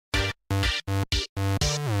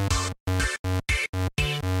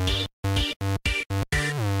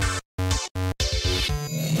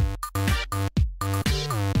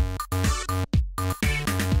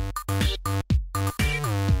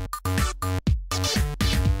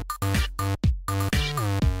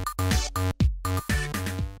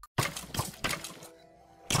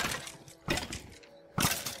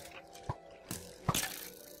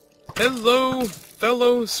Hello,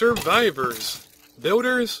 fellow survivors,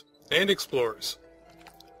 builders, and explorers.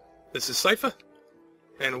 This is Sifa,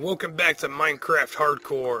 and welcome back to Minecraft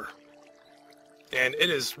Hardcore. And it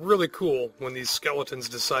is really cool when these skeletons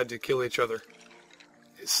decide to kill each other.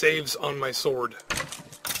 It saves on my sword.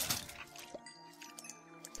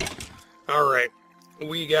 Alright,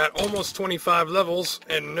 we got almost 25 levels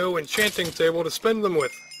and no enchanting table to spend them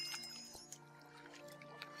with.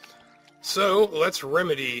 So, let's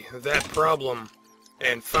remedy that problem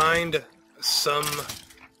and find some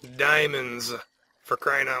diamonds, for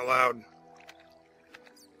crying out loud.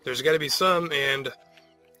 There's got to be some, and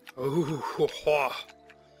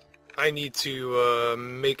I need to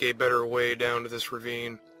make a better way down to this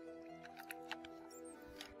ravine.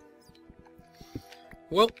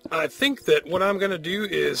 Well, I think that what I'm going to do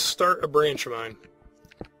is start a branch mine.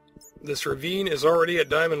 This ravine is already at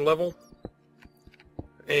diamond level,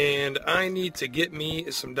 and I need to get me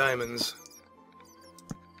some diamonds.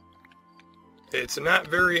 It's a not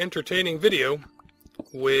very entertaining video,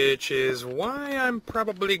 which is why I'm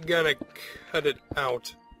probably gonna cut it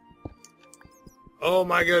out. Oh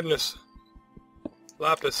my goodness.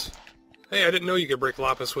 Lapis. Hey, I didn't know you could break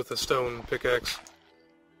lapis with a stone pickaxe.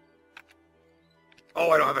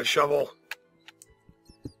 Oh, I don't have a shovel.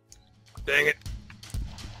 Dang it.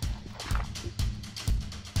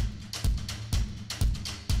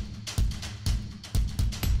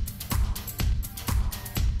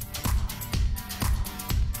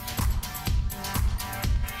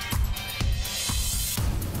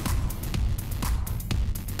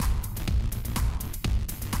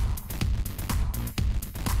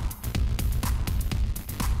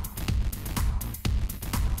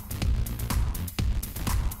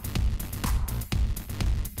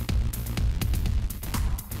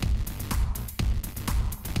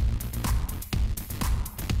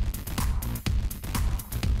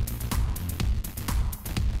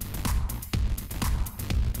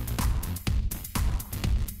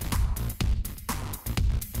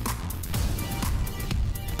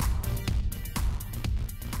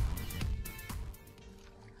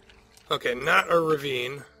 Okay, not a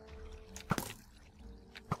ravine.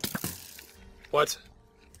 What?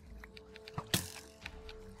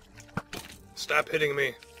 Stop hitting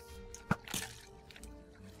me.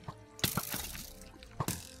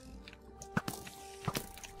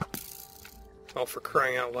 Oh, for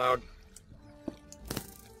crying out loud.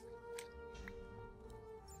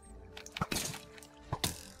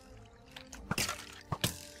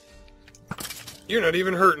 You're not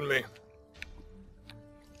even hurting me.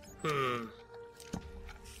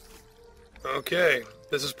 Okay,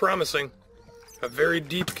 this is promising. A very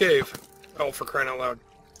deep cave. Oh, for crying out loud.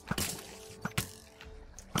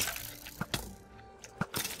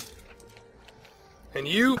 And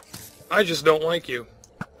you, I just don't like you.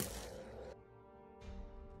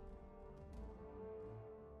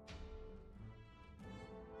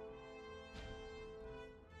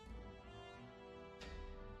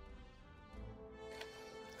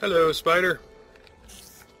 Hello, spider.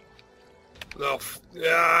 Oh,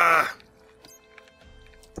 ah.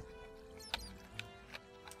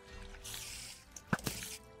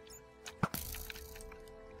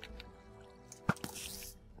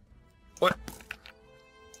 What?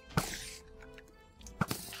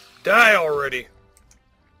 Die already.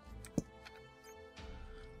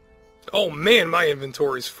 Oh man, my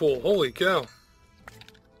inventory's full. Holy cow.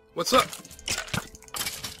 What's up?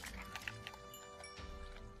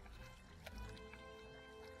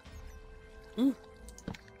 Ooh,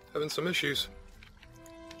 having some issues.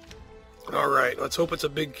 Alright, let's hope it's a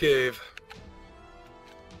big cave.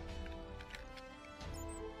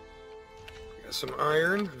 Got some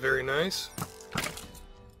iron, very nice.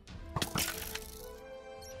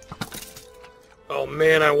 Oh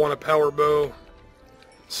man, I want a power bow.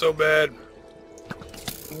 So bad.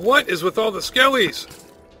 What is with all the skellies?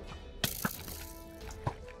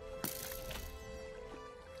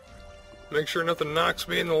 Make sure nothing knocks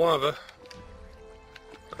me in the lava.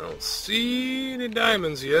 I don't see any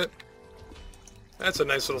diamonds yet. That's a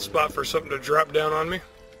nice little spot for something to drop down on me.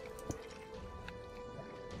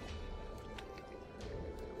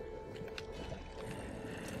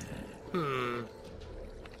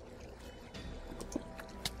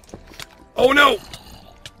 Oh no!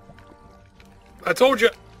 I told you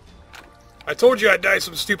I'd die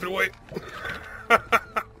some stupid way.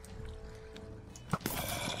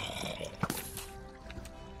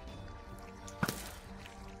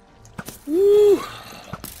 Woo!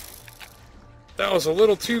 That was a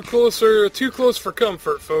little too close for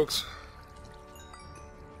comfort, folks.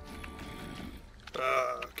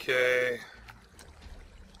 Okay.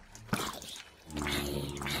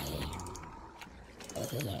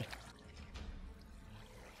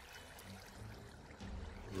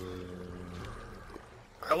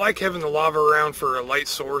 I like having the lava around for a light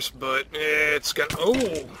source, but it's gonna...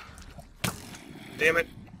 Oh! Damn it.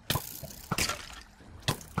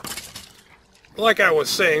 Like I was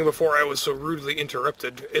saying before I was so rudely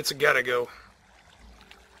interrupted, it's gotta go.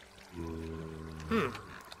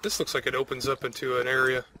 This looks like it opens up into an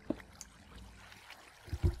area.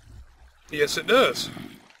 Yes, it does.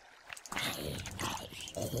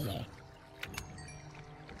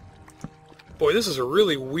 Boy, this is a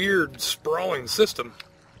really weird, sprawling system.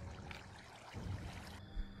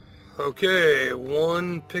 Okay,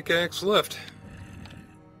 one pickaxe left.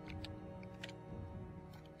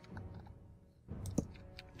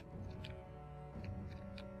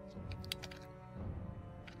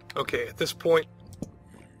 Okay, at this point,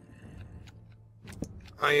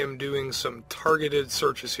 I am doing some targeted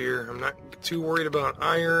searches here. I'm not too worried about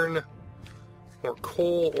iron, or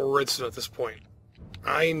coal, or redstone at this point.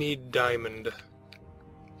 I need diamond.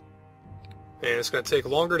 And it's going to take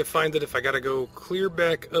longer to find it if I got to go clear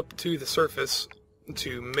back up to the surface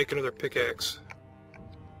to make another pickaxe.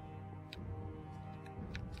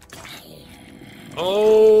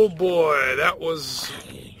 Oh boy, that was...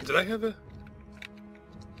 Did I have a...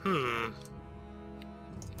 I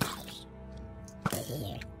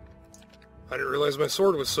didn't realize my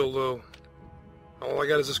sword was so low. All I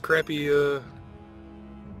got is this crappy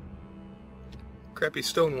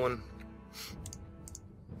stone one.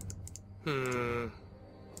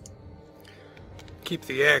 Keep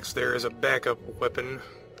the axe there as a backup weapon.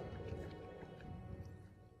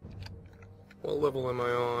 What level am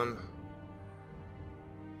I on?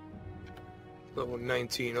 Level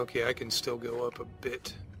 19. Okay, I can still go up a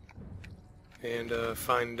bit. And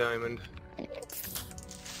find diamond.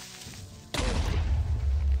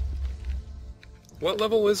 What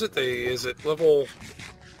level is it? Is it level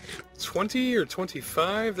 20 or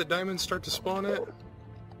 25 that diamonds start to spawn at?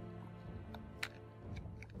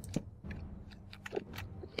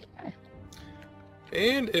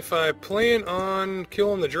 And if I plan on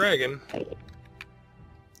killing the dragon,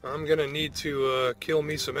 I'm gonna need to kill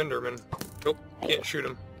me some endermen. Nope, can't shoot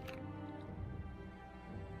him.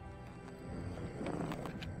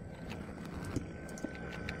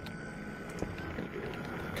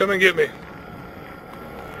 Come and get me.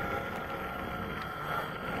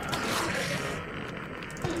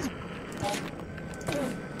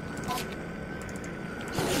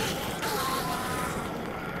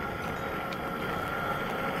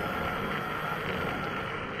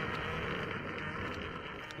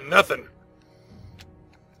 Nothing.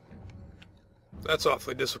 That's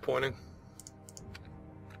awfully disappointing.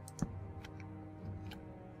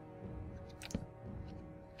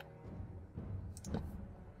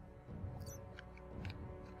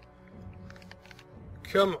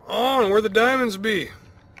 Come on, where the diamonds be?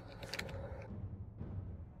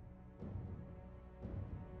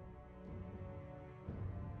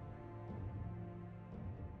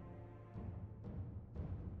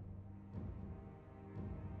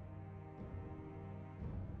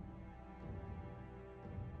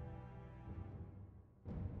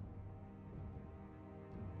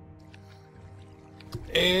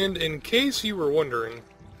 And in case you were wondering,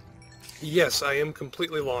 yes, I am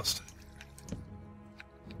completely lost.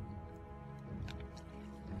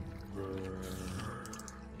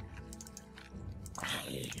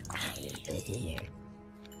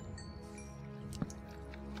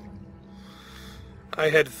 I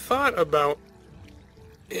had thought about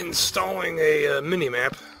installing a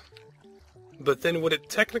mini-map, but then would it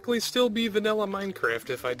technically still be vanilla Minecraft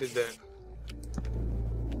if I did that?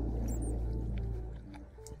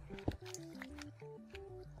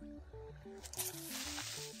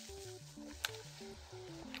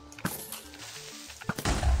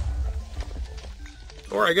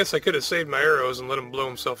 Or I guess I could have saved my arrows and let him blow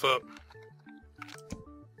himself up.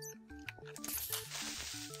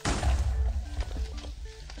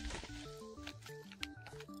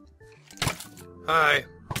 Hi.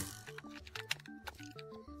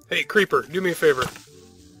 Hey, Creeper, do me a favor.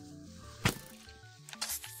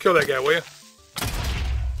 Kill that guy, will you?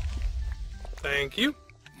 Thank you.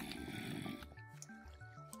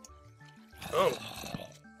 Oh.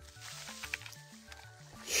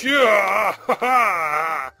 Yeah!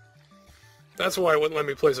 That's why it wouldn't let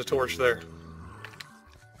me place a torch there.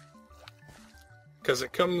 Because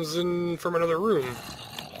it comes in from another room.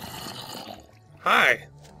 Hi.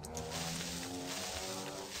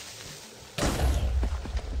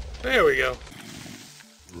 There we go.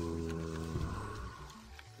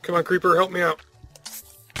 Come on, Creeper, help me out.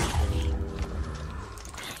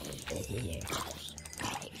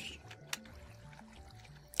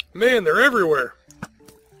 Man, they're everywhere.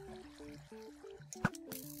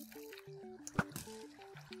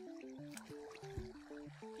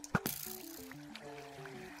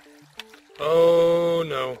 Oh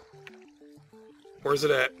no. Where's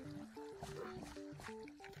it at?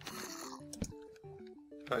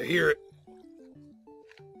 I hear it.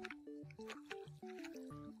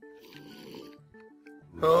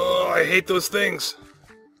 Oh, I hate those things.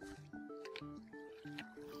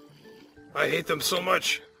 I hate them so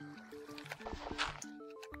much.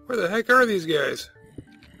 Where the heck are these guys?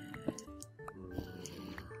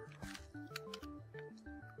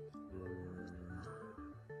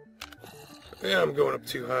 Yeah, I'm going up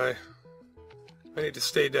too high. I need to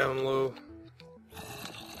stay down low.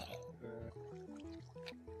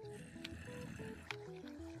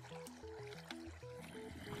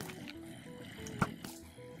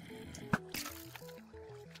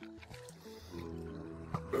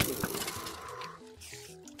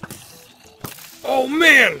 Oh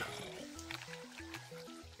man!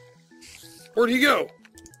 Where'd he go?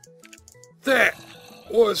 That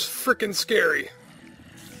was frickin' scary.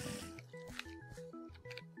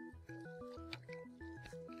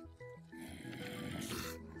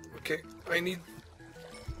 Okay, I need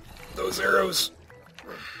those arrows.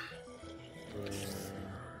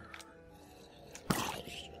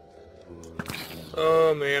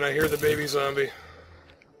 Oh man, I hear the baby zombie.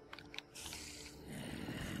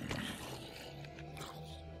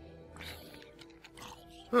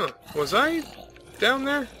 Huh, was I down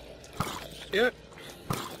there yet?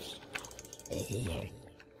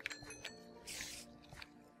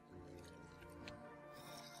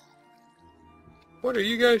 What are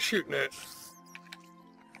you guys shooting at?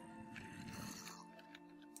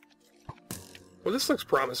 Well, this looks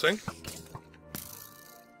promising.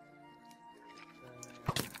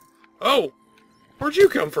 Oh! Where'd you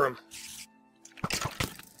come from?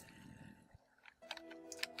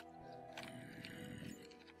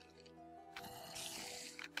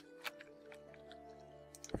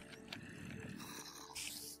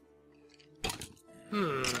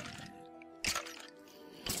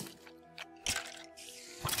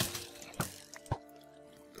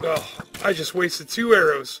 Oh, I just wasted 2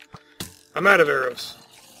 arrows. I'm out of arrows.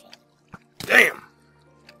 Damn!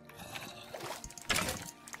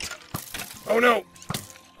 Oh no!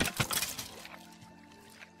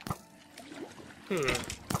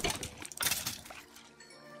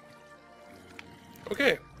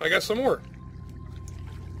 Okay, I got some more.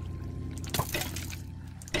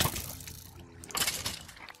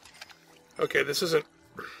 Okay, this isn't...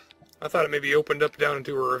 I thought it maybe opened up down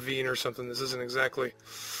into a ravine or something. This isn't exactly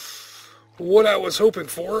what I was hoping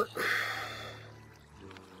for.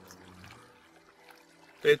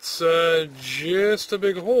 It's just a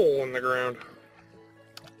big hole in the ground.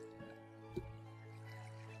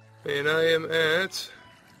 And I am at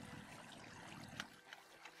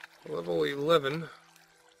level 11.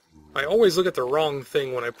 I always look at the wrong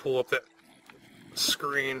thing when I pull up that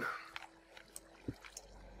screen.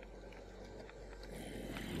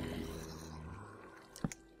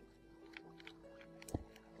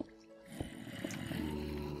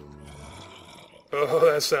 Oh,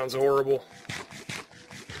 that sounds horrible.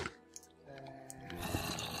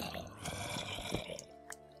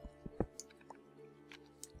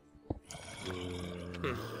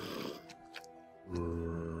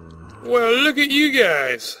 Well, look at you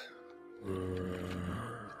guys.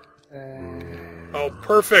 Oh,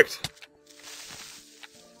 perfect.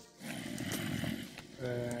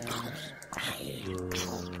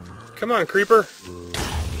 Come on, creeper.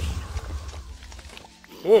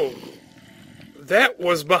 Whoa. That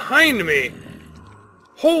was behind me.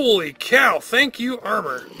 Holy cow, thank you,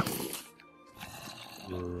 armor.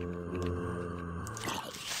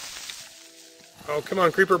 Oh, come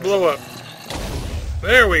on, creeper, blow up.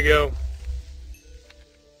 There we go.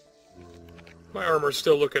 My armor's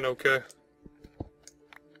still looking okay.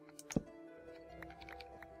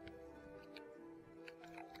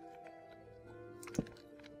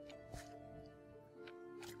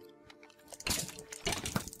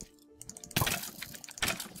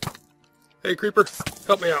 Hey, creeper,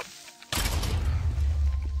 help me out.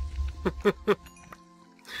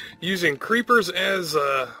 Using creepers as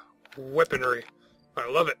weaponry. I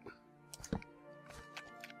love it.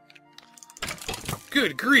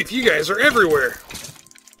 Good grief, you guys are everywhere.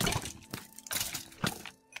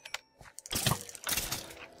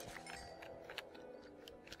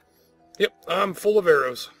 Yep, I'm full of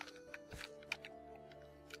arrows.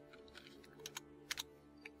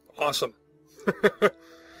 Awesome.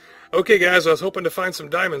 Okay, guys, I was hoping to find some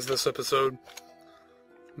diamonds this episode.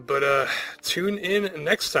 But, tune in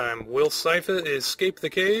next time. Will Sifa escape the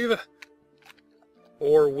cave?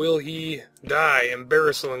 Or will he die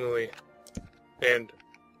embarrassingly and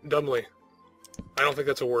dumbly? I don't think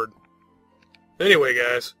that's a word. Anyway,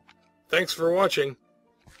 guys, Thanks for watching.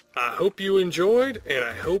 I hope you enjoyed, and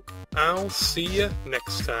I hope I'll see you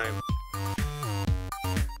next time.